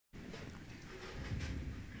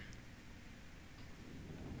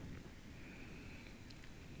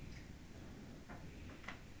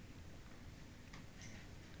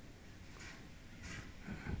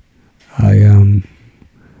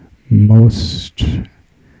most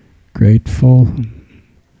grateful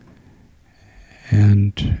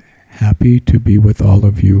and happy to be with all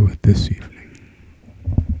of you this evening.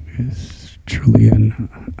 It's truly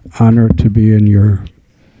an honor to be in your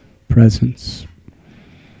presence.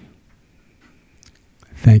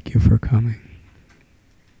 Thank you for coming.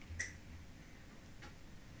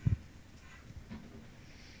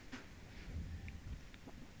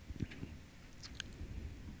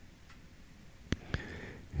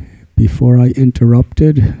 Before I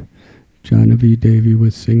interrupted, Janavi Devi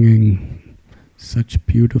was singing such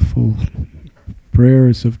beautiful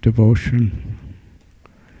prayers of devotion,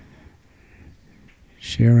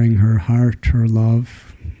 sharing her heart, her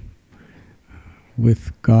love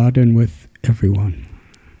with God and with everyone.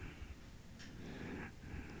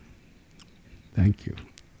 Thank you.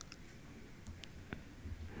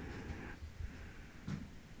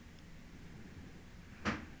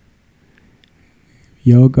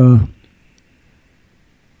 Yoga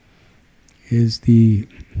is the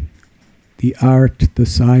art, the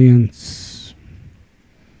science,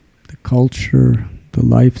 the culture, the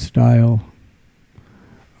lifestyle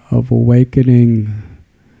of awakening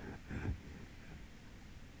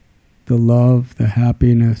the love, the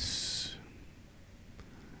happiness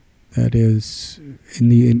that is in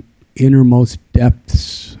the innermost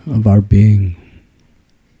depths of our being.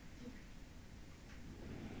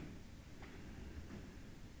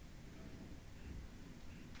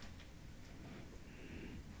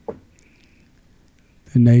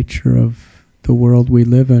 The nature of the world we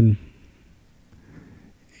live in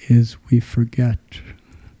is we forget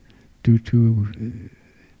due to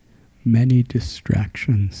many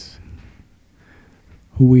distractions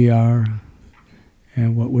who we are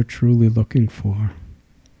and what we're truly looking for.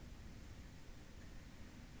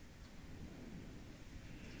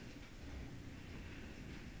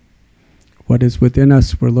 What is within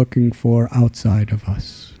us, we're looking for outside of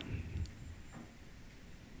us.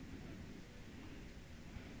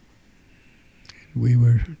 We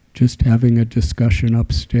were just having a discussion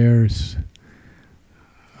upstairs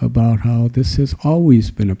about how this has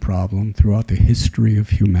always been a problem throughout the history of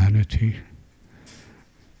humanity.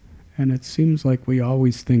 And it seems like we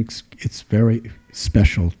always think it's very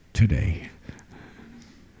special today.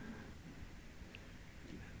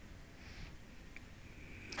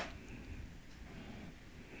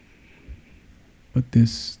 But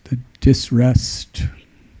the disrest,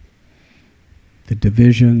 the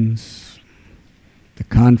divisions, the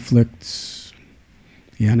conflicts,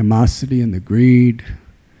 the animosity and the greed,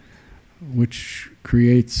 which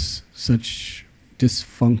creates such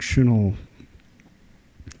dysfunctional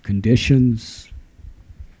conditions.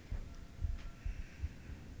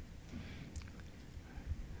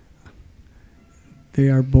 They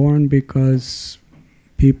are born because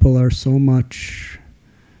people are so much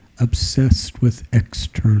obsessed with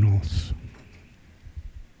externals.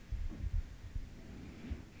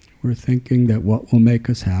 We're thinking that what will make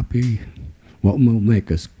us happy, what will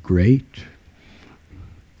make us great,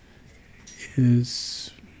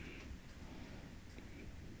 is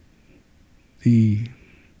the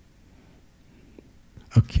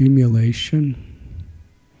accumulation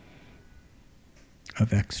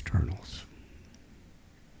of externals.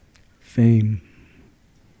 Fame,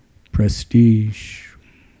 prestige,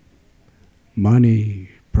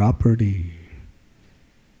 money, property,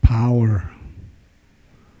 power,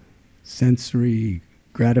 sensory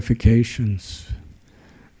gratifications.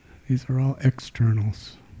 These are all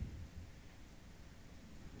externals.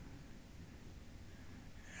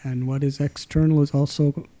 And what is external is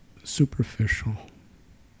also superficial.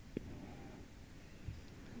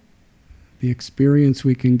 The experience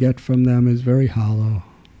we can get from them is very hollow.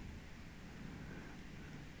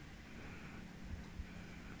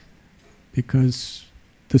 Because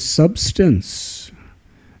the substance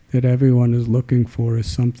that everyone is looking for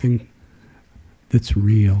is something that's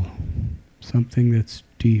real, something that's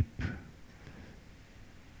deep,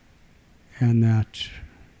 and that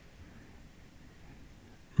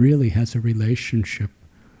really has a relationship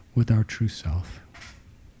with our true self.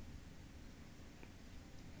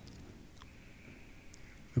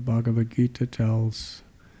 The Bhagavad Gita tells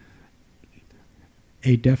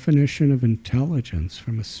a definition of intelligence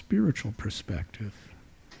from a spiritual perspective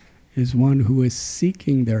is one who is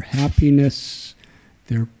seeking their happiness,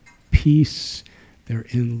 their peace, their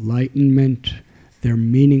enlightenment, their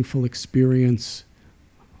meaningful experience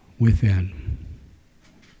within,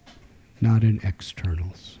 not in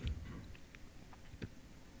externals.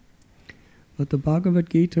 But the Bhagavad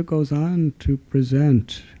Gita goes on to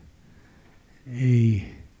present an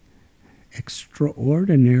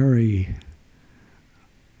extraordinary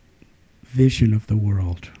vision of the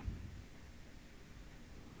world.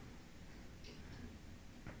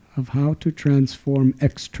 of how to transform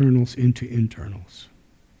externals into internals.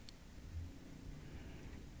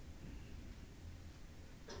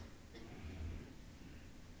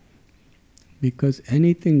 Because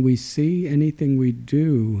anything we see, anything we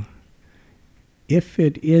do, if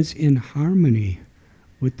it is in harmony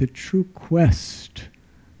with the true quest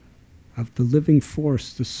of the living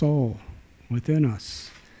force, the soul within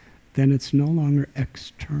us, then it's no longer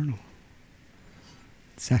external.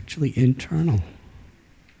 It's actually internal.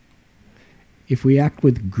 If we act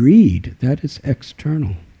with greed, that is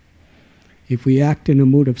external. If we act in a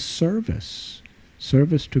mood of service,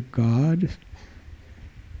 service to God,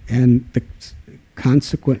 and the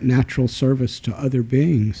consequent natural service to other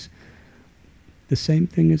beings, the same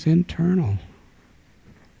thing is internal.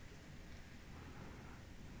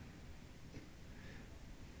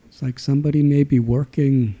 It's like somebody may be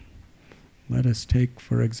working, let us take,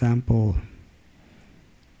 for example,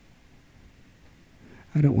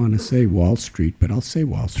 I don't want to say Wall Street, but I'll say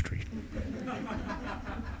Wall Street.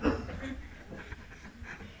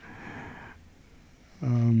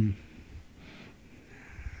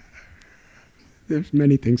 There's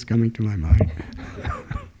many things coming to my mind.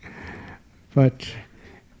 But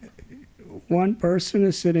one person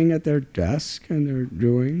is sitting at their desk and they're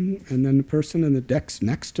doing, and then the person in the desk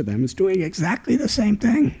next to them is doing exactly the same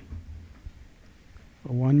thing.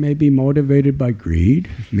 One may be motivated by greed,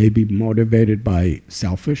 may be motivated by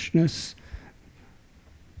selfishness,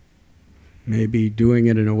 may be doing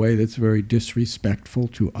it in a way that's very disrespectful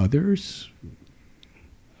to others.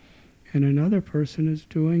 And another person is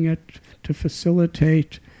doing it to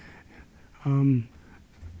facilitate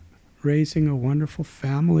raising a wonderful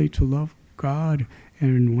family to love God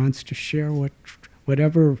and wants to share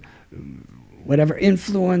whatever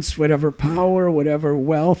influence, whatever power, whatever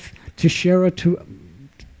wealth, to share it to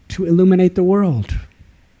illuminate the world.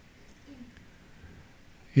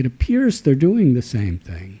 It appears they're doing the same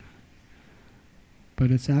thing,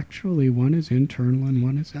 but it's actually one is internal and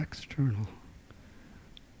one is external.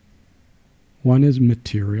 One is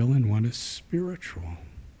material and one is spiritual.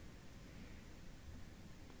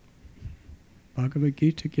 Bhagavad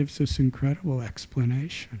Gita gives this incredible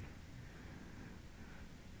explanation.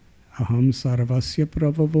 Aham sarvasya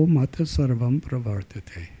prabhavo mata sarvam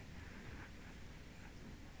pravartate.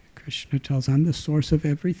 Krishna tells, I'm the source of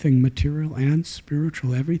everything, material and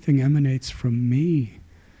spiritual. Everything emanates from me.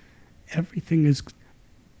 Everything is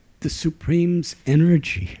the Supreme's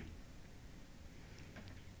energy.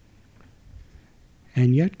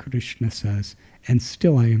 And yet, Krishna says, and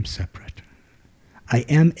still I am separate. I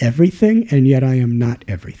am everything, and yet I am not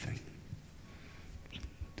everything.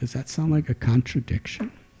 Does that sound like a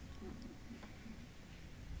contradiction?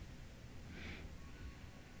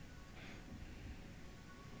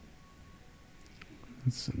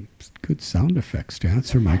 That's some good sound effects to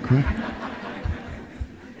answer my question.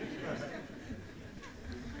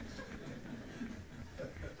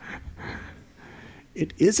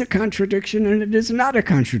 It is a contradiction and it is not a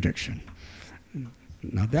contradiction.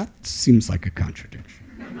 Now that seems like a contradiction,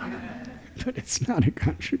 but it's not a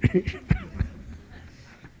contradiction.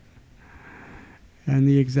 And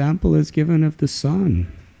the example is given of the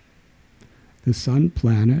sun. The sun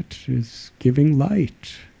planet is giving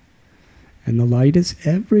light, and the light is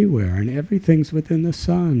everywhere, and everything's within the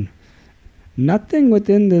sun. Nothing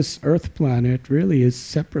within this earth planet really is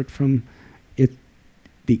separate from it,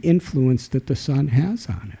 the influence that the sun has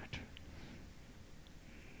on it.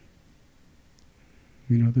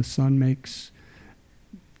 You know, the sun makes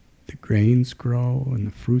the grains grow and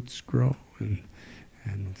the fruits grow and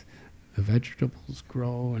the vegetables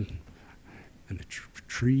grow and the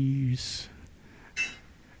trees.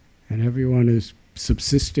 And everyone is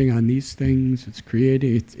subsisting on these things. It's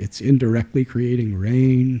creating, it's indirectly creating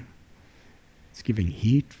rain. It's giving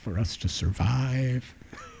heat for us to survive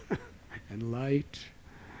and light.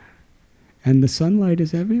 And the sunlight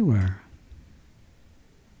is everywhere.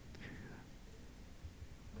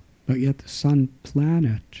 But yet the sun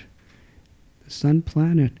planet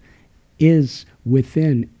is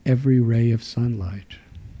within every ray of sunlight.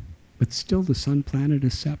 But still the sun planet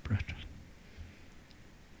is separate.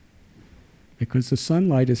 Because the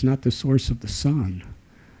sunlight is not the source of the sun,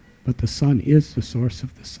 but the sun is the source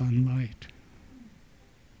of the sunlight.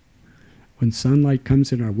 When sunlight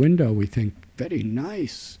comes in our window, we think, very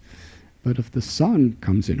nice. But if the sun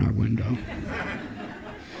comes in our window,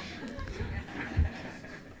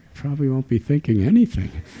 probably won't be thinking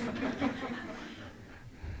anything.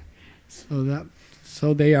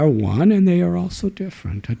 So they are one and they are also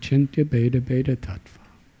different. Achintya bheda bheda tattva.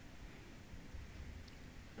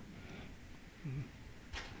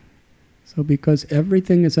 So because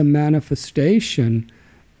everything is a manifestation,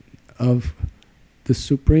 of the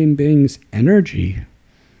Supreme Being's energy,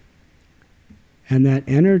 and that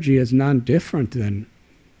energy is non-different than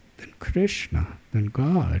Krishna, than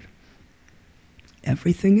God.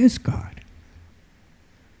 Everything is God.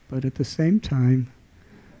 But at the same time,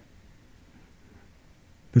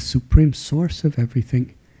 the supreme source of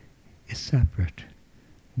everything is separate,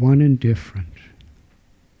 one and different.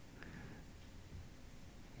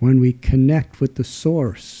 When we connect with the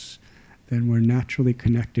source, then we're naturally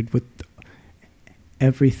connected with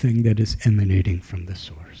everything that is emanating from the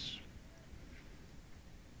source.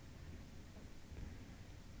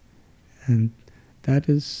 And that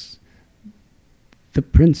is the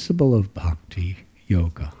principle of bhakti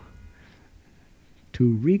yoga.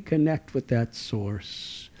 To reconnect with that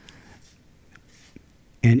source,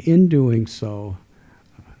 and in doing so,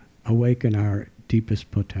 awaken our deepest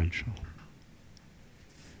potential.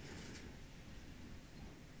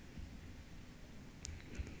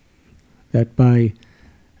 That by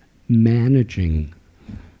managing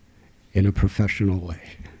in a professional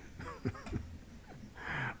way,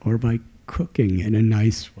 or by cooking in a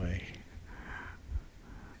nice way,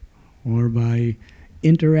 or by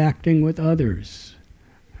interacting with others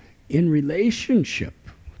in relationship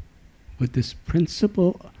with this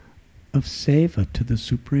principle of seva to the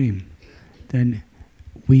Supreme, then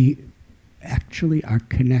we actually are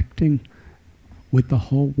connecting with the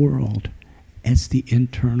whole world as the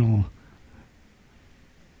internal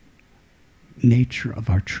nature of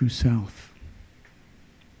our true self.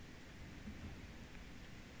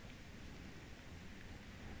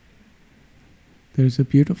 There's a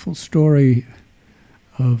beautiful story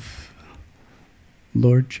of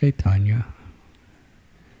Lord Chaitanya.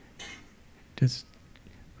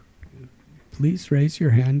 Please raise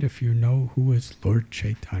your hand if you know who is Lord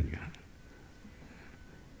Chaitanya.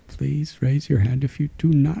 Please raise your hand if you do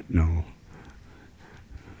not know.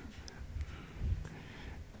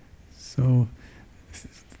 So,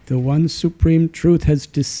 the one supreme truth has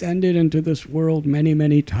descended into this world many,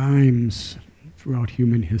 many times throughout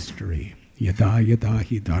human history. Yada yada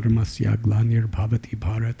hi dharmasya glanir bhavati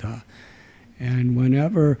bharata. And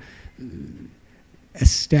whenever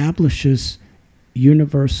establishes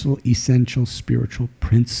universal, essential spiritual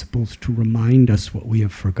principles to remind us what we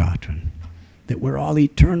have forgotten. That we're all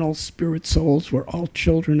eternal spirit souls, we're all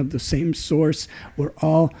children of the same source, we're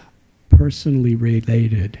all personally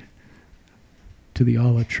related to the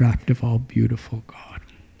all-attractive, all-beautiful God,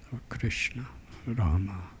 or Krishna,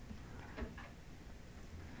 Rama.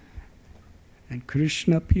 And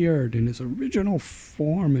Krishna appeared in his original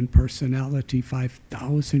form and personality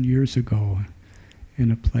 5,000 years ago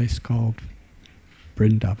in a place called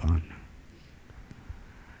Vrindavan.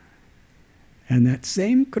 And that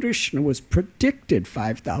same Krishna was predicted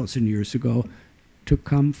 5,000 years ago to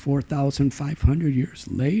come 4,500 years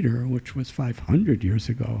later, which was 500 years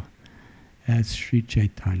ago, as Sri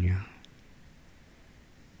Chaitanya.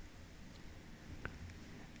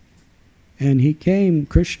 And he came,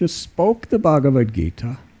 Krishna spoke the Bhagavad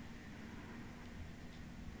Gita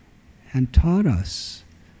and taught us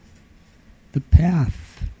the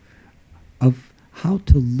path of how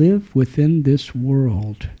to live within this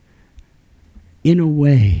world in a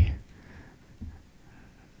way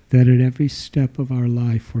that at every step of our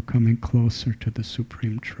life we're coming closer to the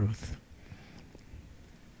Supreme Truth.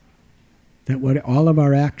 That what all of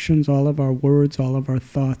our actions, all of our words, all of our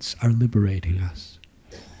thoughts are liberating us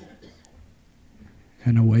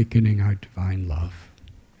and awakening our divine love.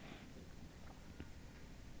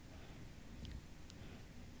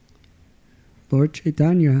 Lord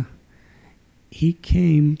Chaitanya, he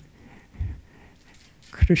came,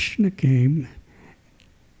 Krishna came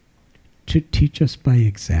to teach us by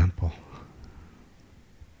example.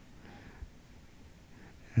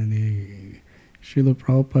 And Srila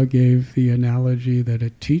Prabhupada gave the analogy that a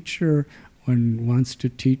teacher, when wants to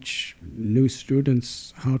teach new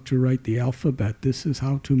students how to write the alphabet, this is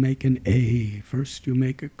how to make an A. First you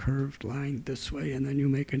make a curved line this way, and then you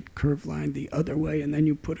make a curved line the other way, and then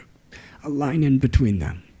you put a line in between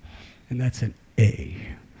them. And that's an A.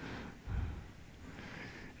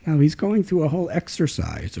 Now he's going through a whole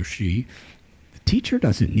exercise, or she. The teacher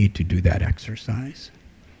doesn't need to do that exercise,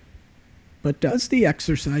 but does the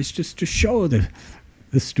exercise just to show the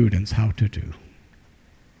students how to do.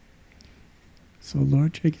 So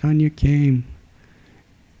Lord Chaitanya came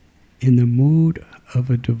in the mood of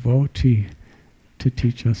a devotee to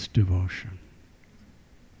teach us devotion.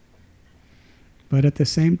 But at the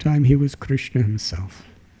same time, he was Krishna himself,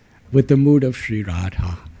 with the mood of Sri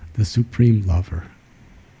Radha, the supreme lover.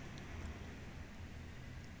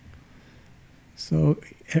 So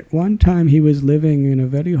at one time he was living in a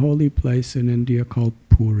very holy place in India called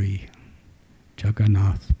Puri.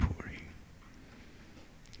 Jagannath Puri.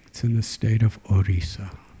 It's in the state of Orissa.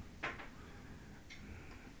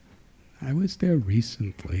 I was there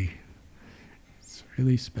recently. It's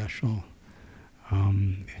really special.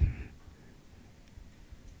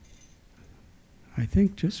 I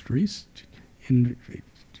think just in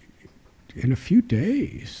a few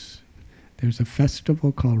days, there's a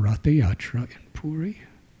festival called Radhanath in Puri.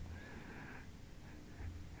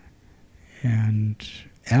 And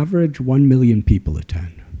average 1 million people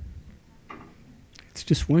attend. It's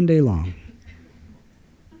just one day long.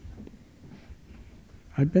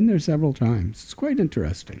 I've been there several times. It's quite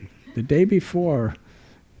interesting. The day before,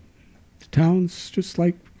 the town's just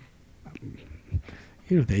like,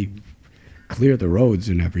 they clear the roads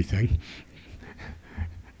and everything.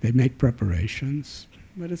 They make preparations,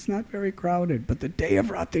 but it's not very crowded. But the day of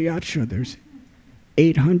Radhanath, there's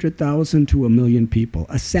 800,000 to 1 million people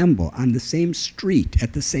assemble on the same street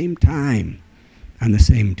at the same time on the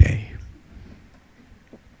same day.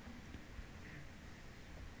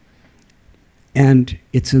 And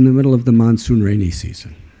it's in the middle of the monsoon rainy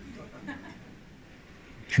season.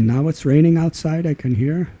 And now it's raining outside, I can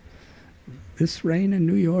hear. This rain in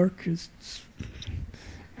New York is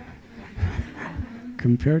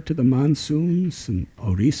compared to the monsoons in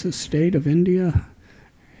Orissa state of India,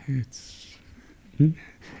 it's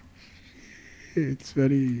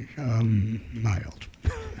very mild.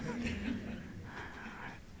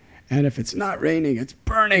 And if it's not raining, it's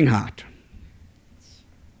burning hot.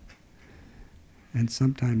 And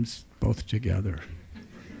sometimes both together.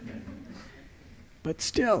 But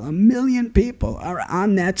still, 1 million people are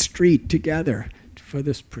on that street together for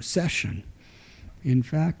this procession. In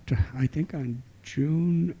fact, I think on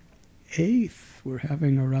June 8th, we're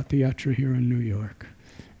having a Radhanath here in New York,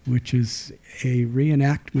 which is a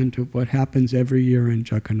reenactment of what happens every year in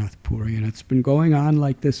Jagannath Puri. And it's been going on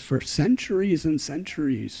like this for centuries and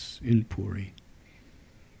centuries in Puri.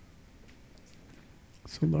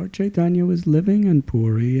 So Lord Chaitanya was living in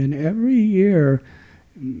Puri, and every year,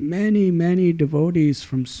 many, many devotees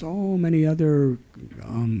from so many other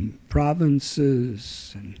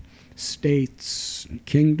provinces and states and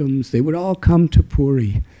kingdoms, they would all come to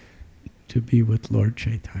Puri to be with Lord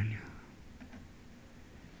Chaitanya.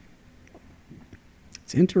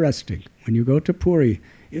 It's interesting. When you go to Puri,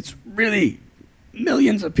 it's really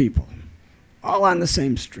millions of people, all on the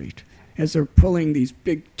same street, as they're pulling these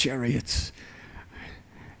big chariots.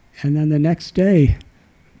 And then the next day,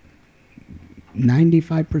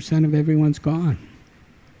 95% of everyone's gone.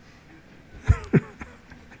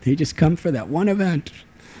 They just come for that one event.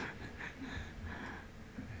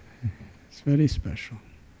 It's very special.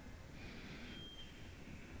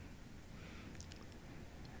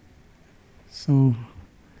 So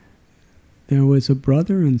there was a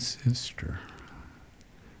brother and sister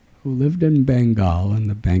who lived in Bengal on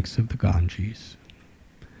the banks of the Ganges.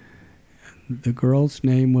 The girl's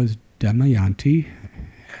name was Damayanti,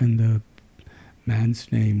 and the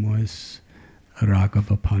man's name was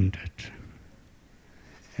Raghava Pandit.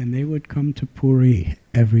 And they would come to Puri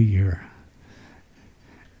every year.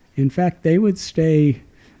 In fact, they would stay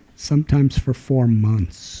sometimes for 4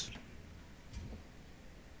 months.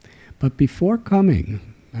 But before coming,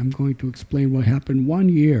 I'm going to explain what happened one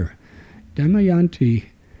year. Damayanti,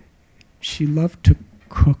 she loved to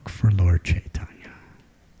cook for Lord Chaitanya.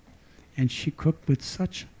 And she cooked with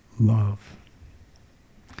such love.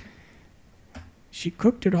 She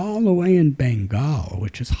cooked it all the way in Bengal,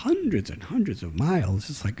 which is hundreds and hundreds of miles.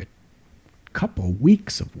 It's like a couple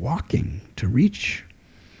weeks of walking to reach.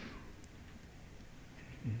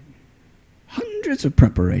 Hundreds of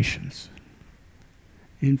preparations.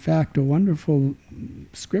 In fact, a wonderful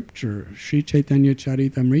scripture, Sri Chaitanya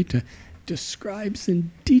Charitamrita, describes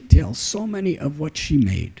in detail so many of what she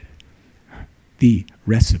made. The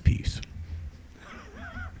recipes.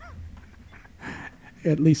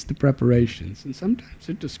 At least the preparations. And sometimes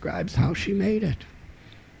it describes how she made it.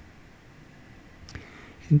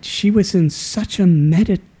 And she was in such a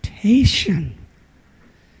meditation.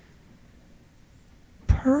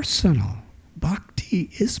 Personal. Bhakti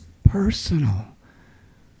is personal.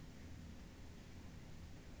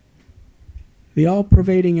 The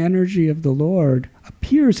all-pervading energy of the Lord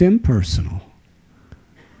appears impersonal.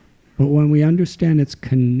 But when we understand its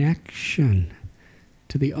connection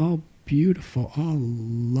to the all-beautiful,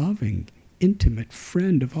 all-loving, intimate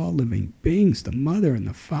friend of all living beings, the mother and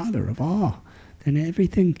the father of all, then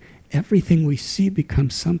everything we see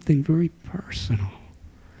becomes something very personal.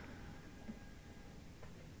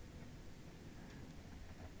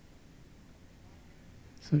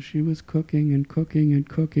 So she was cooking and cooking and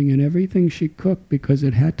cooking, and everything she cooked, because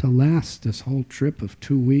it had to last this whole trip of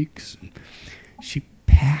 2 weeks, She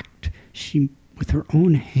packed, with her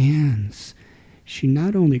own hands, she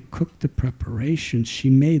not only cooked the preparations, she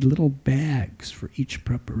made little bags for each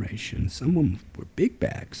preparation. Some of them were big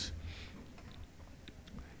bags.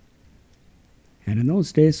 And in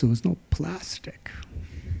those days, there was no plastic.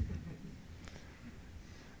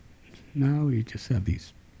 Now you just have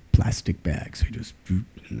these plastic bags.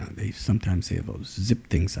 Sometimes they have those zip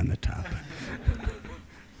things on the top.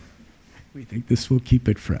 We think this will keep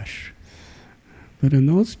it fresh. But in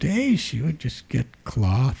those days, she would just get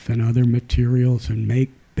cloth and other materials and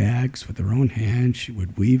make bags with her own hands. She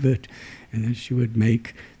would weave it, and then she would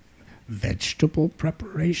make vegetable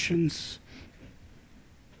preparations.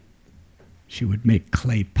 She would make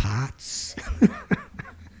clay pots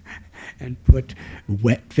and put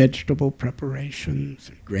wet vegetable preparations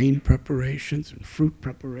and grain preparations and fruit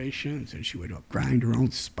preparations, and she would grind her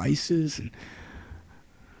own spices, and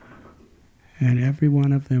every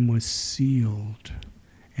one of them was sealed,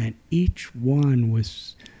 and each one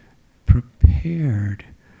was prepared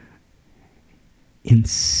in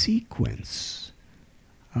sequence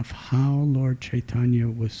of how Lord Chaitanya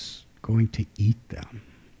was going to eat them.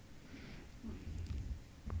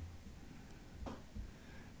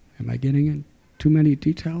 Am I getting in too many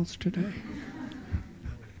details today?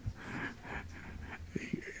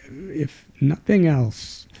 If nothing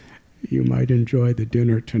else, you might enjoy the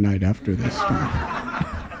dinner tonight after this time.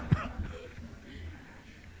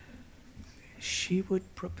 She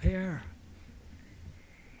would prepare.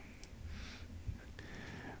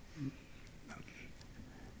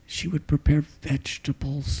 She would prepare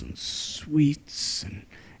vegetables and sweets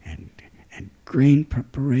and grain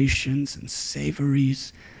preparations and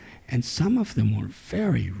savories, and some of them were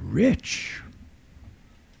very rich.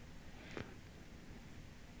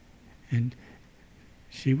 And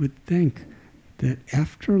she would think that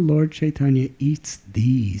after Lord Chaitanya eats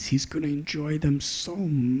these, he's going to enjoy them so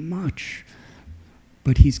much,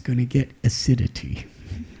 but he's going to get acidity.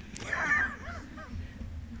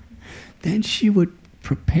 Then she would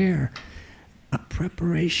prepare a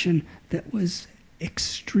preparation that was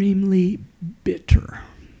extremely bitter,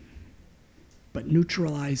 but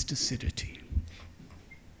neutralized acidity.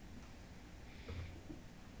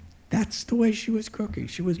 That's the way she was cooking.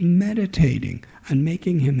 She was meditating on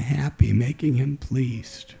making him happy, making him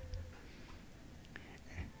pleased.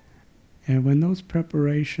 And when those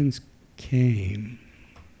preparations came,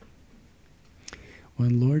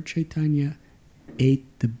 when Lord Chaitanya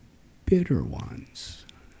ate the bitter ones,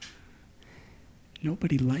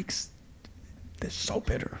 nobody likes, they're so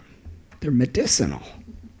bitter. They're medicinal.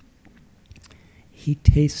 He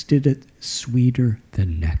tasted it sweeter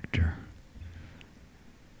than nectar,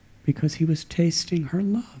 because he was tasting her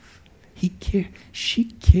love. She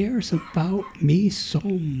cares about me so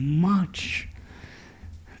much.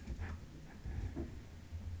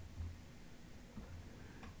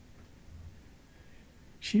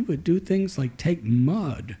 She would do things like take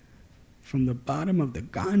mud from the bottom of the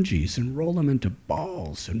Ganges and roll them into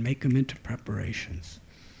balls and make them into preparations.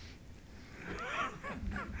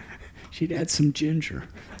 She'd add some ginger.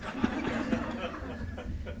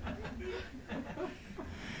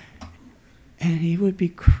 And he would be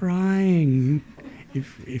crying.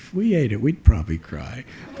 If we ate it, we'd probably cry.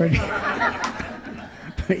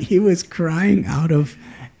 But he was crying out of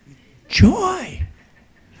joy,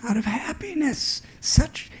 out of happiness.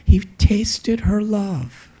 He tasted her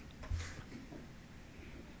love.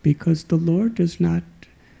 Because the Lord does not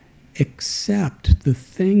accept the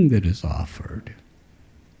thing that is offered.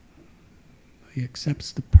 He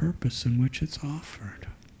accepts the purpose in which it's offered.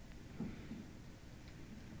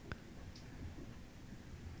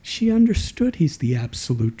 She understood he's the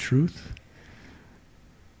absolute truth,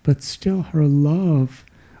 but still her love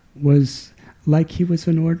was like he was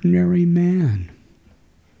an ordinary man.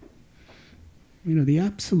 You know, the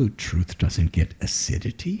absolute truth doesn't get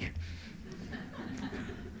acidity.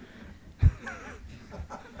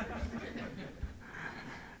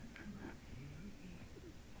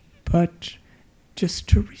 But just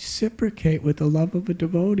to reciprocate with the love of a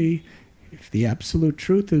devotee, if the absolute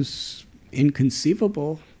truth is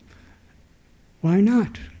inconceivable, why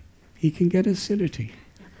not? He can get acidity.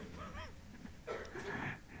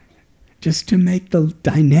 Just to make the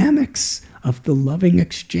dynamics of the loving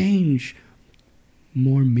exchange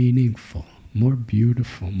more meaningful, more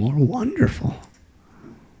beautiful, more wonderful.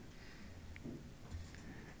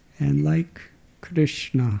 And like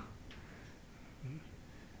Krishna,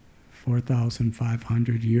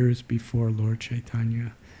 4,500 years before Lord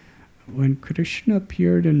Chaitanya, when Krishna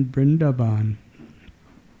appeared in Vrindavan,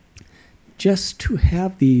 just to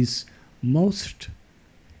have these most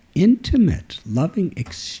intimate, loving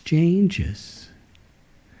exchanges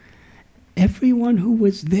everyone who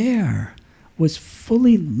was there was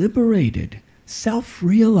fully liberated,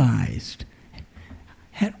 self-realized,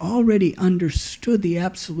 had already understood the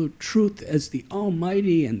absolute truth as the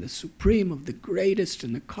Almighty and the Supreme of the greatest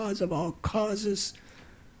and the cause of all causes.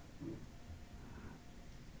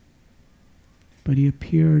 But he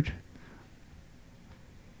appeared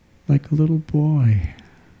like a little boy,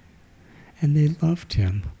 and they loved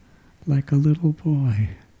him like a little boy.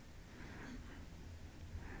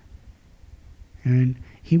 And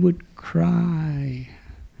he would cry,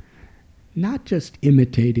 not just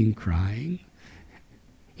imitating crying.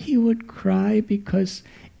 He would cry because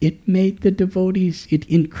it made the devotees, it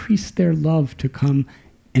increased their love to come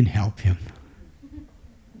and help him.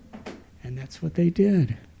 And that's what they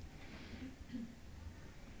did.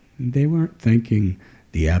 And they weren't thinking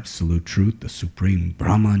the absolute truth, the supreme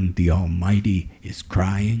Brahman, the Almighty, is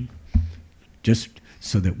crying just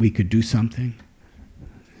so that we could do something.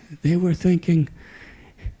 They were thinking,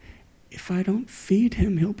 if I don't feed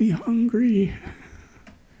him, he'll be hungry.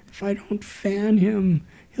 If I don't fan him,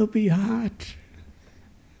 he'll be hot.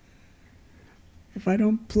 If I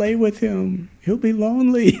don't play with him, he'll be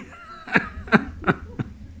lonely.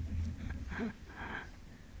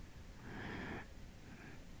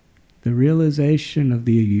 The realization of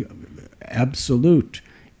the absolute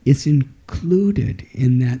is included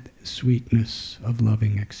in that sweetness of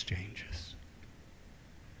loving exchanges.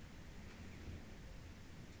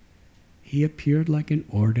 He appeared like an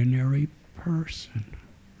ordinary person,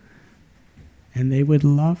 and they would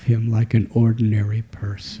love him like an ordinary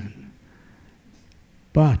person.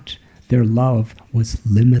 But their love was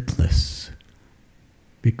limitless,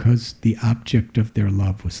 because the object of their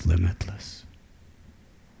love was limitless.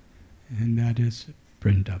 And that is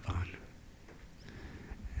Vrindavan.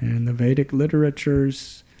 And the Vedic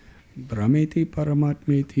literatures, Brahmeti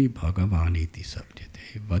Paramatmeti Bhagavaniti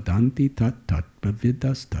Sabdyate Vadanti Tat Tat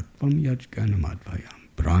Pavidas Tattvam Yajganamadvayam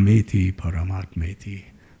Brahmeti Paramatmeti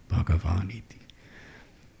Bhagavaniti.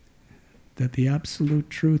 That the absolute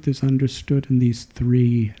truth is understood in these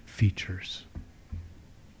three features.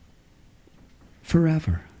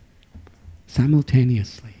 Forever,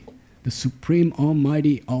 simultaneously. The supreme,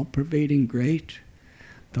 almighty, all-pervading great,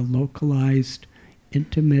 the localized,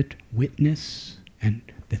 intimate witness, and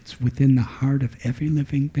that's within the heart of every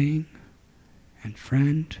living being and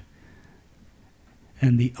friend,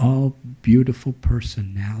 and the all-beautiful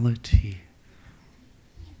personality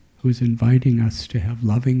who's inviting us to have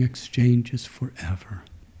loving exchanges forever.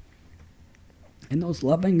 And those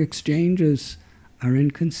loving exchanges are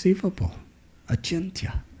inconceivable,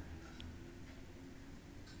 achintya.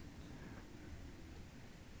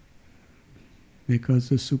 Because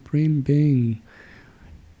the Supreme Being,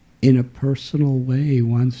 in a personal way,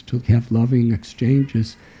 wants to have loving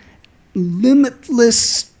exchanges,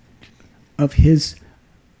 limitless of his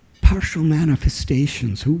partial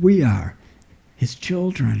manifestations, who we are, his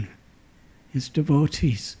children, his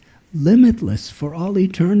devotees, limitless for all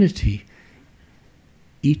eternity.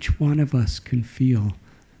 Each one of us can feel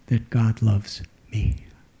that God loves me,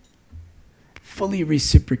 fully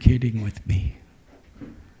reciprocating with me.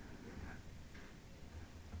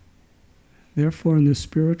 Therefore, in the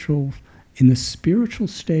spiritual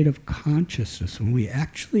state of consciousness, when we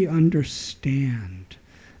actually understand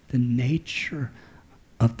the nature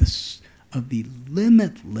of the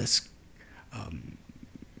limitless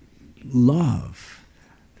love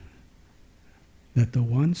that the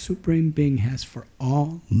one Supreme Being has for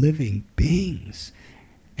all living beings,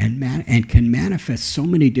 and can manifest so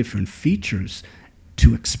many different features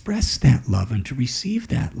to express that love and to receive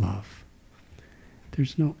that love.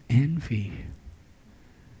 There's no envy.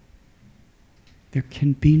 There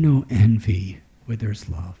can be no envy where there's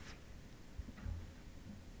love.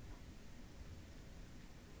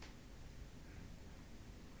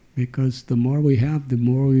 Because the more we have, the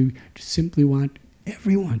more we simply want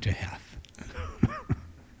everyone to have.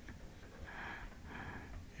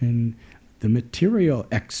 And the material,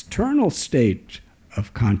 external state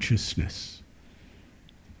of consciousness,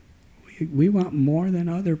 we want more than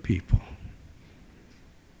other people.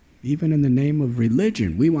 Even in the name of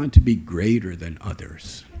religion, we want to be greater than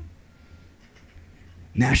others.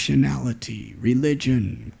 Nationality,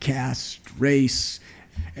 religion, caste, race,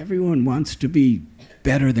 everyone wants to be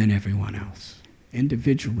better than everyone else,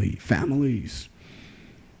 individually, families.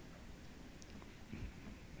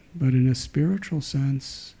 But in a spiritual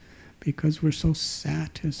sense, because we're so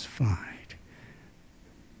satisfied,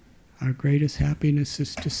 our greatest happiness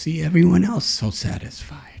is to see everyone else so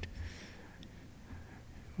satisfied.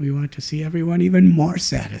 We want to see everyone even more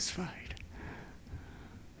satisfied.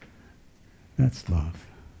 That's love.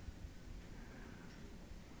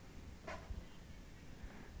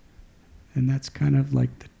 And that's kind of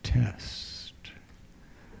like the test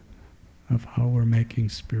of how we're making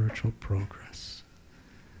spiritual progress.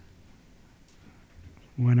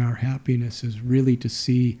 When our happiness is really to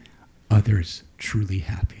see others truly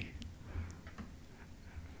happy.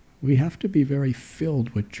 We have to be very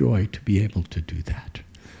filled with joy to be able to do that.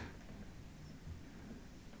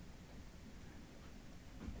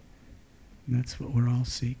 And that's what we're all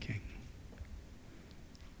seeking.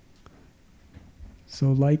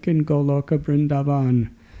 So like in Goloka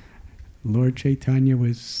Vrindavan, Lord Chaitanya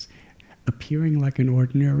was appearing like an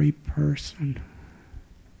ordinary person.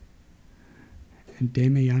 And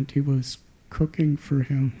Damayanti was cooking for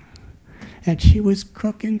him. And she was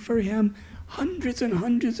cooking for him hundreds and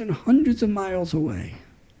hundreds and hundreds of miles away.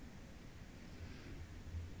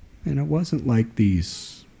 And it wasn't like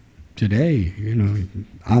these today,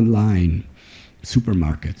 online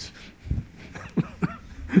supermarkets.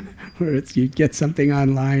 Where you get something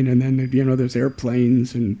online and then, there's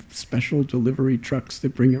airplanes and special delivery trucks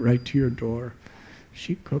that bring it right to your door.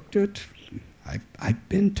 She cooked it. I've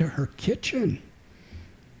been to her kitchen.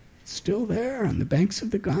 It's still there on the banks of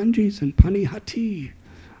the Ganges in Panihati.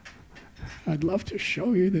 I'd love to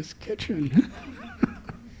show you this kitchen.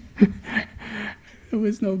 There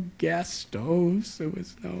was no gas stoves.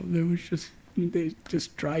 They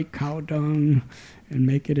just dry cow dung and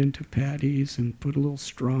make it into patties and put a little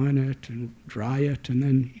straw in it and dry it and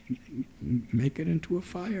then make it into a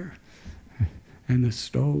fire. And the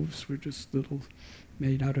stoves were just little,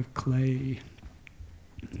 made out of clay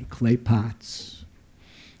pots.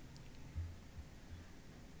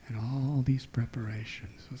 And all these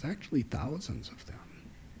preparations. There was actually thousands of them.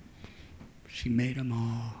 She made them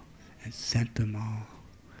all and sent them all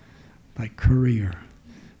by courier.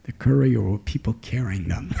 The courier were people carrying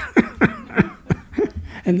them.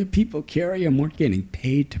 And the people carrying them weren't getting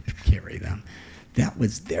paid to carry them. That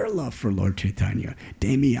was their love for Lord Chaitanya.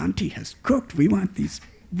 Damayanti has cooked. We want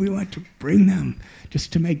to bring them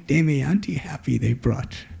just to make Damayanti happy. They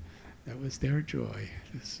brought. That was their joy.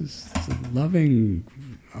 This is a loving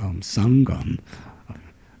sangam,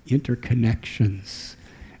 interconnections.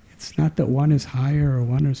 It's not that one is higher or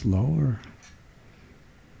one is lower.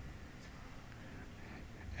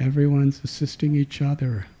 Everyone's assisting each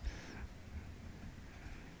other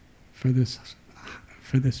for this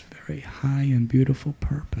very high and beautiful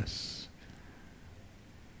purpose.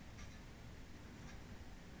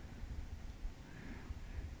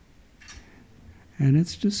 And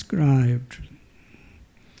it's described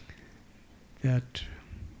that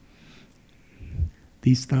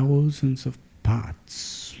these thousands of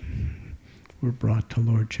pots were brought to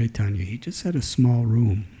Lord Chaitanya. He just had a small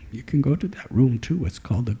room. You can go to that room too. It's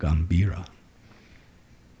called the Gambira.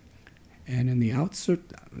 And in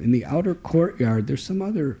the outer courtyard, there's some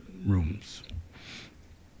other rooms.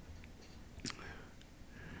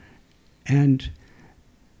 And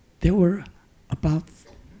there were about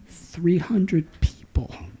 300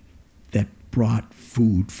 people that brought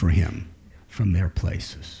food for him from their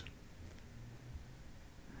places.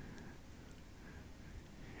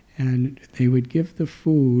 And they would give the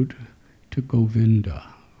food to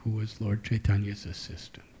Govinda, who was Lord Chaitanya's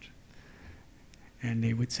assistant. And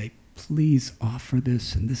they would say, please offer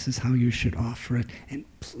this, and this is how you should offer it, and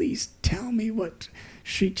please tell me what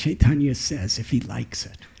Sri Chaitanya says if he likes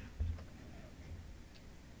it.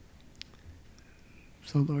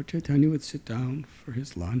 So Lord Chaitanya would sit down for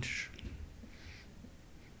his lunch,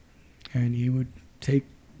 and he would take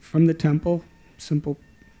from the temple simple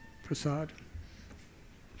prasad.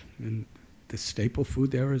 And the staple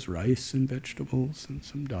food there is rice and vegetables and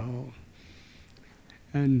some dal.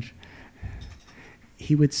 And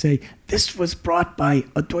he would say, this was brought by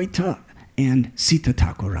Advaita and Sita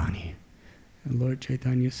Thakurani. And Lord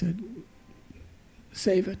Chaitanya said,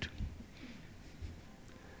 save it.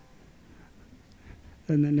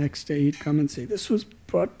 Then the next day he'd come and say, this was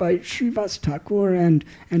brought by Srivas Thakur and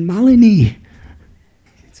Malini.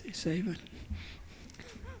 He'd say, save it.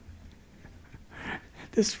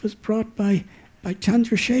 This was brought by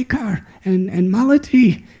Chandrasekhar and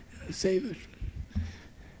Malati. Save it.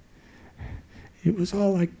 It was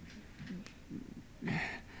all like,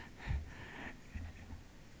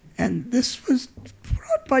 and this was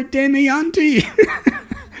brought by Damayanti.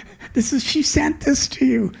 She sent this to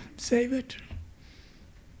you. Save it.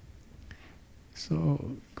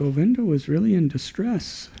 So Govinda was really in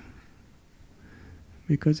distress.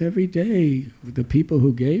 Because every day, the people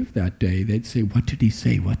who gave that day, they'd say, what did he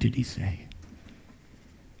say? What did he say?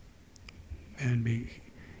 And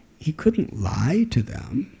he couldn't lie to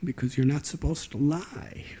them, because you're not supposed to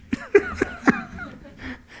lie.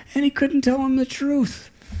 And he couldn't tell them the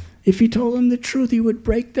truth. If he told them the truth, he would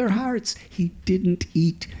break their hearts. He didn't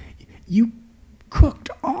eat. You cooked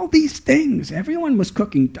all these things. Everyone was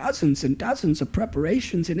cooking dozens and dozens of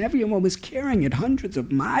preparations, and everyone was carrying it hundreds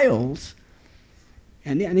of miles,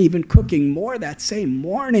 and even cooking more that same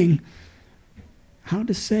morning. How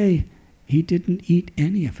to say he didn't eat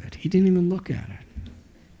any of it? He didn't even look at it.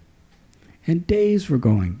 And days were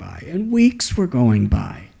going by, and weeks were going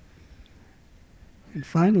by. And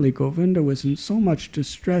finally, Govinda was in so much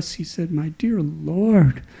distress, he said, "My dear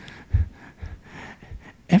Lord,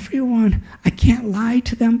 everyone, I can't lie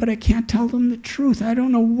to them, but I can't tell them the truth. I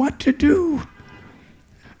don't know what to do.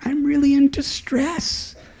 I'm really in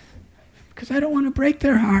distress because I don't want to break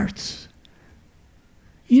their hearts.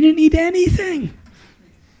 You didn't eat anything."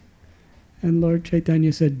 And Lord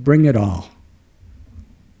Chaitanya said, "Bring it all."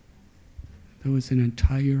 There was an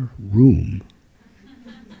entire room.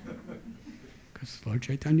 Because Lord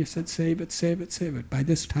Chaitanya said, "Save it, save it, save it." By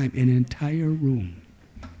this time, an entire room.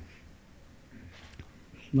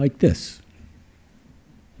 Like this.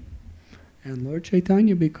 And Lord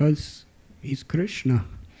Chaitanya, because he's Krishna,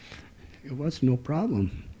 it was no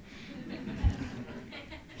problem.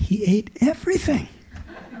 He ate everything.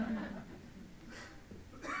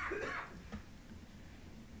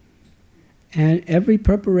 And every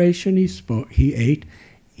preparation he ate,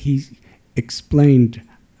 he explained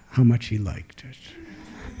how much he liked it.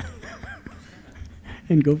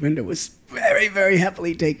 And Govinda was very, very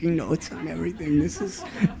happily taking notes on everything. This is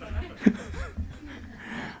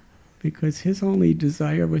because his only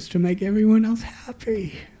desire was to make everyone else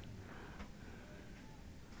happy.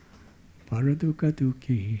 Paraduka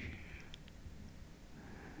duki.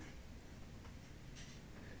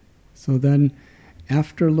 So then,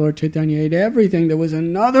 after Lord Chaitanya ate everything, there was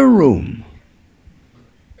another room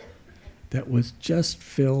that was just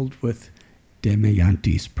filled with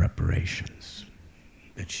Damayanti's preparations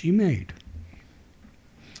that she made.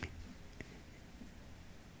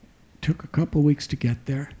 Took a couple weeks to get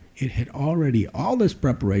there. It had already, all these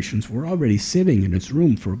preparations were already sitting in its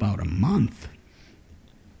room for about a month.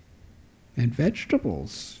 And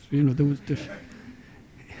vegetables, there was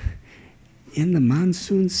in the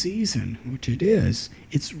monsoon season, which it is,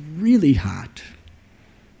 it's really hot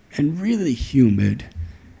and really humid.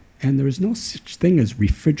 And there was no such thing as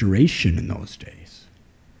refrigeration in those days.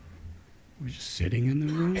 It was just sitting in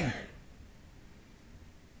the room.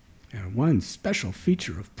 And one special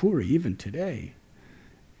feature of Puri, even today,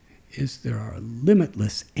 is there are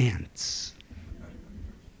limitless ants.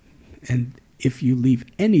 And if you leave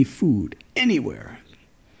any food anywhere,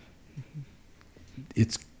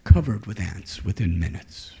 it's covered with ants within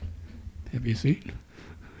minutes. Have you seen?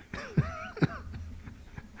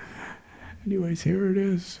 Anyways, here it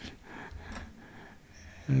is.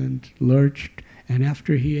 And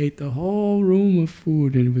after he ate the whole room of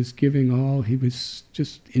food and was giving all, he was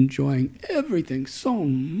just enjoying everything so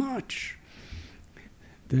much.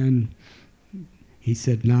 Then he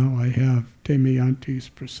said, "Now I have Damayanti's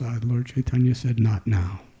prasad." Lord Chaitanya said, "Not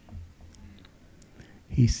now."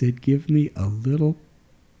 He said, "Give me a little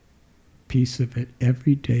piece of it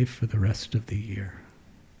every day for the rest of the year."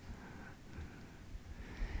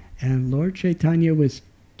 And Lord Chaitanya was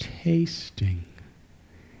tasting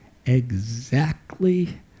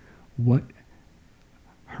exactly what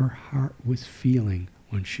her heart was feeling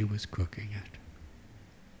when she was cooking it.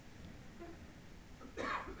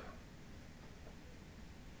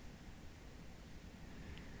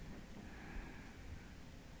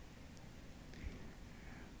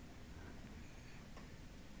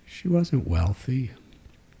 She wasn't wealthy.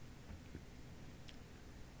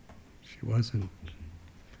 She wasn't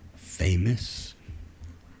famous.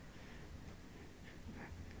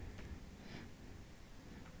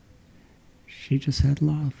 She just had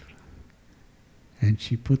love. And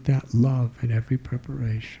she put that love in every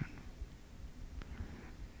preparation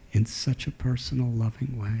in such a personal,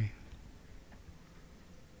 loving way.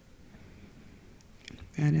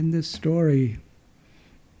 And in this story,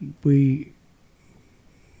 we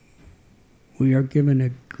are given a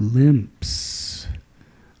glimpse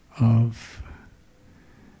of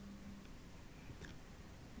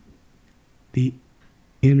the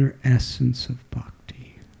inner essence of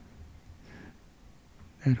bhakti.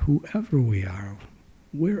 That whoever we are,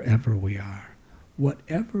 wherever we are,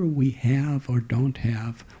 whatever we have or don't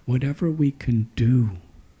have, whatever we can do,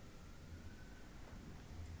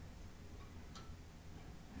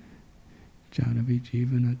 Janavi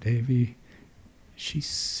Jivana Devi, she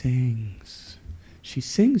sings. She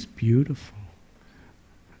sings beautiful.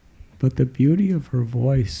 But the beauty of her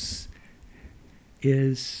voice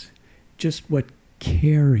is just what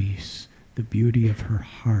carries the beauty of her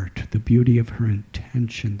heart, the beauty of her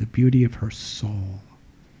intention, the beauty of her soul.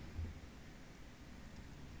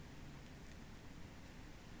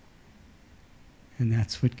 And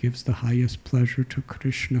that's what gives the highest pleasure to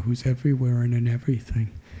Krishna, who's everywhere and in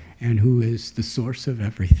everything, and who is the source of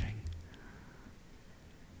everything.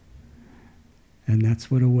 And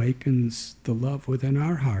that's what awakens the love within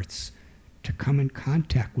our hearts. To come in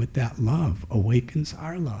contact with that love awakens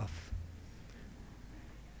our love.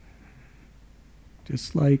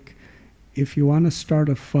 Just like if you want to start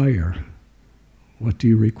a fire, what do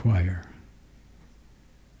you require?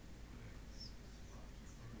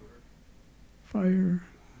 Fire.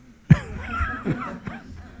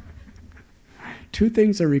 Two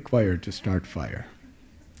things are required to start fire.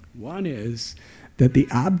 One is that the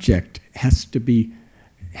object has to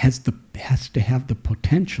have the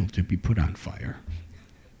potential to be put on fire.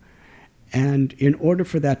 And in order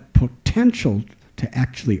for that potential to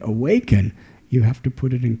actually awaken, you have to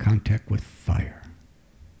put it in contact with fire.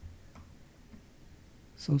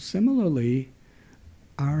 So similarly,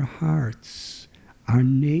 our hearts, our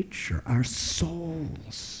nature, our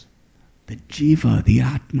souls, the jiva, the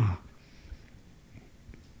atma,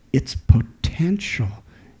 its potential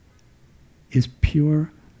is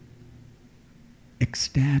pure,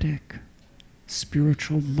 ecstatic,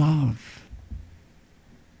 spiritual love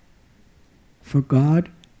for God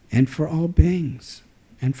and for all beings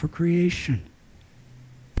and for creation.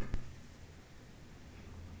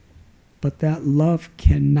 But that love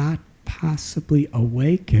cannot possibly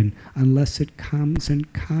awaken unless it comes in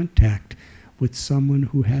contact with someone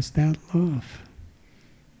who has that love.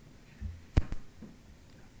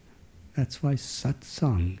 That's why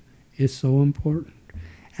satsang is so important.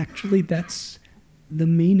 Actually, that's the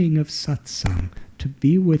meaning of satsang, to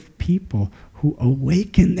be with people who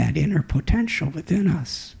awaken that inner potential within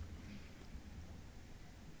us.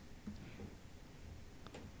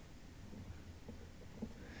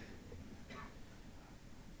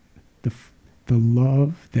 The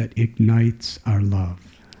love that ignites our love,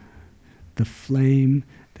 the flame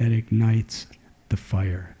that ignites the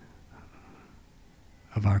fire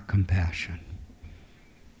of our compassion.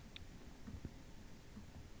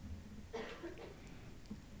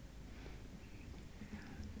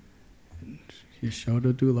 And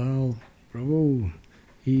Yashoda Dulal, Prabhu,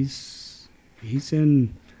 he's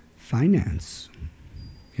in finance.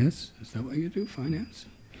 Yes? Is that what you do, finance?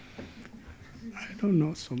 I don't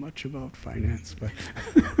know so much about finance, but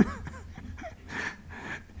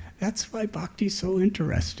that's why Bhakti's so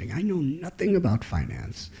interesting. I know nothing about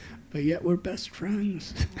finance, but yet we're best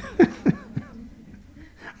friends.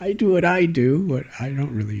 I do what I do, but I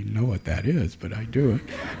don't really know what that is, but I do it.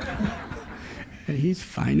 And he's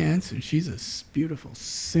finance, and she's a beautiful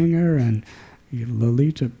singer, and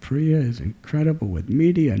Lalita Priya is incredible with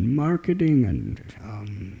media and marketing, and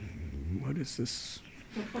what is this?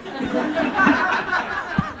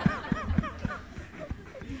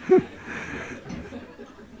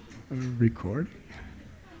 Recording.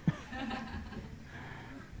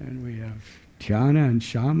 And we have Tiana and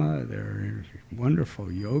Shama. They're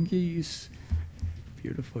wonderful yogis,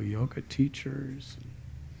 beautiful yoga teachers.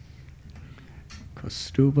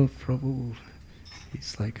 Kaustubha Prabhu,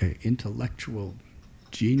 he's like an intellectual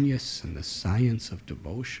genius in the science of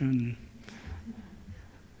devotion.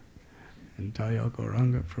 And Dayal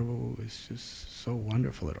Gauranga Prabhu is just so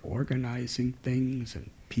wonderful at organizing things and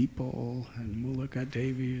people. And Mulika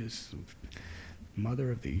Devi is the mother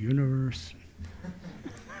of the universe.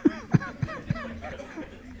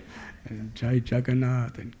 And Jai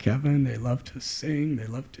Jagannath and Kevin, they love to sing, they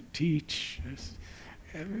love to teach. There's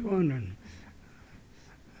everyone. And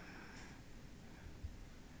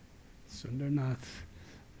Sundarnath,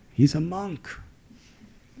 he's a monk.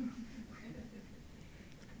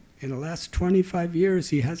 In the last 25 years,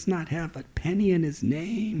 he has not had a penny in his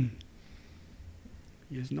name.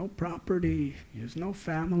 He has no property, he has no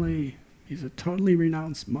family. He's a totally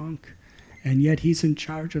renounced monk, and yet he's in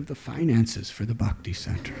charge of the finances for the Bhakti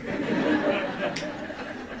Center.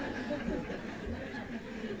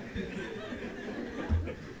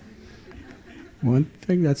 One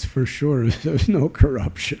thing that's for sure is there's no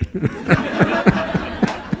corruption.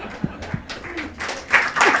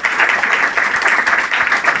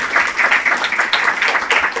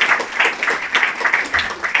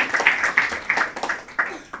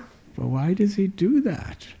 Why does he do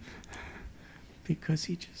that? Because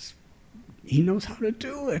he knows how to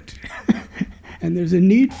do it. And there's a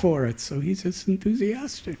need for it, so he's just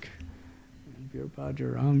enthusiastic. And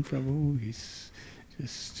Virabhajaram Prabhu, his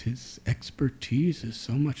expertise is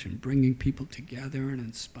so much in bringing people together and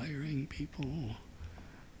inspiring people,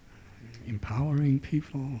 empowering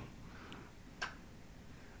people.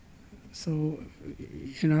 So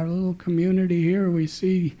in our little community here, we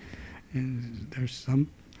see, and there's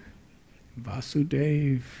some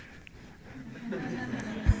Vasudev.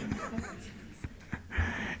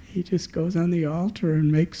 He just goes on the altar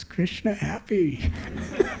and makes Krishna happy.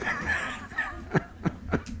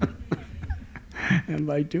 And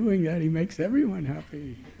by doing that, he makes everyone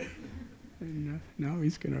happy. And now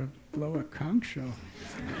he's going to blow a conch shell.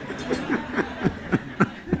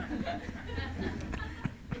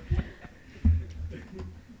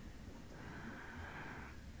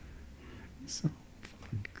 So,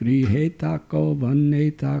 grihe tako,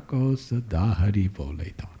 vanne tako, sadahari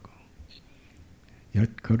vole tako.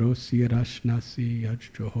 Yat karosi rashnasi, yat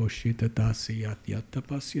johoshi tatasi, yat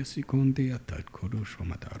tapasyasi konde, yat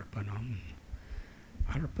kurushomadarpanam.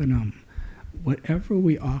 Arpanam. Whatever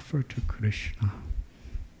we offer to Krishna,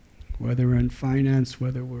 whether in finance,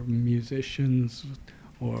 whether we're musicians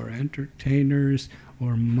or entertainers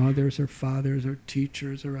or mothers or fathers or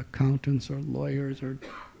teachers or accountants or lawyers or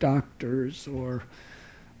doctors or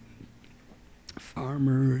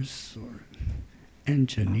farmers or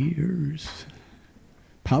engineers,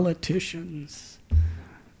 politicians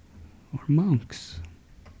or monks.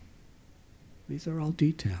 These are all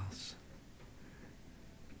details.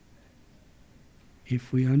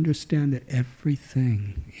 If we understand that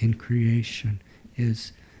everything in creation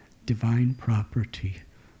is divine property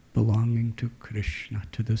belonging to Krishna,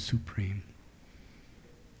 to the Supreme,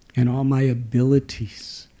 and all my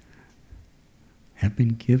abilities have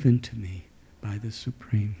been given to me by the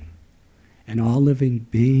Supreme, and all living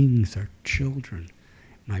beings are children,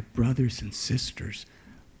 my brothers and sisters,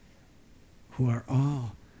 who are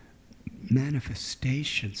all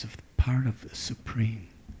manifestations of the part of the Supreme,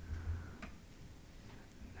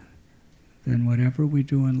 then whatever we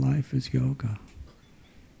do in life is yoga.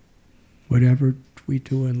 Whatever we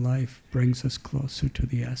do in life brings us closer to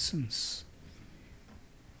the essence.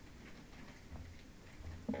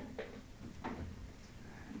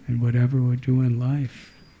 And whatever we do in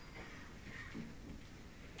life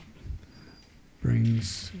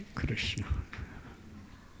brings Krishna.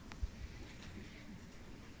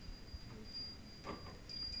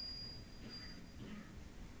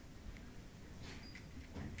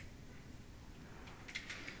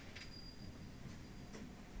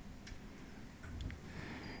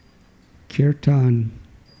 Kirtan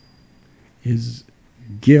is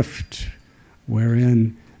gift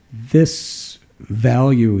wherein this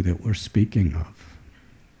value that we're speaking of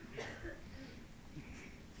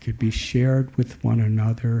could be shared with one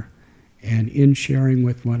another, and in sharing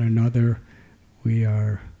with one another we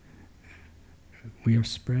are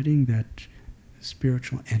spreading that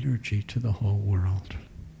spiritual energy to the whole world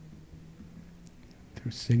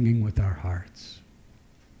through singing with our hearts.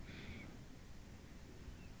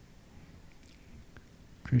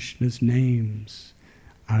 Krishna's names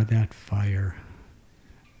are that fire.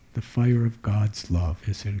 The fire of God's love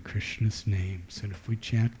is in Krishna's names. And if we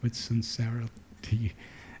chant with sincerity,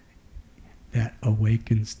 that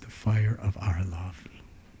awakens the fire of our love.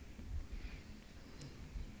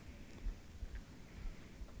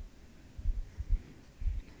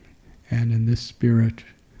 And in this spirit,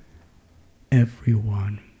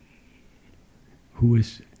 everyone who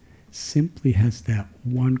is simply has that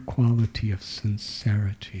one quality of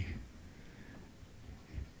sincerity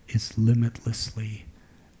is limitlessly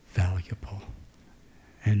valuable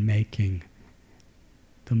and making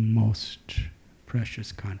the most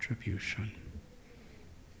precious contribution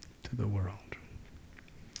to the world.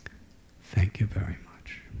 Thank you very much.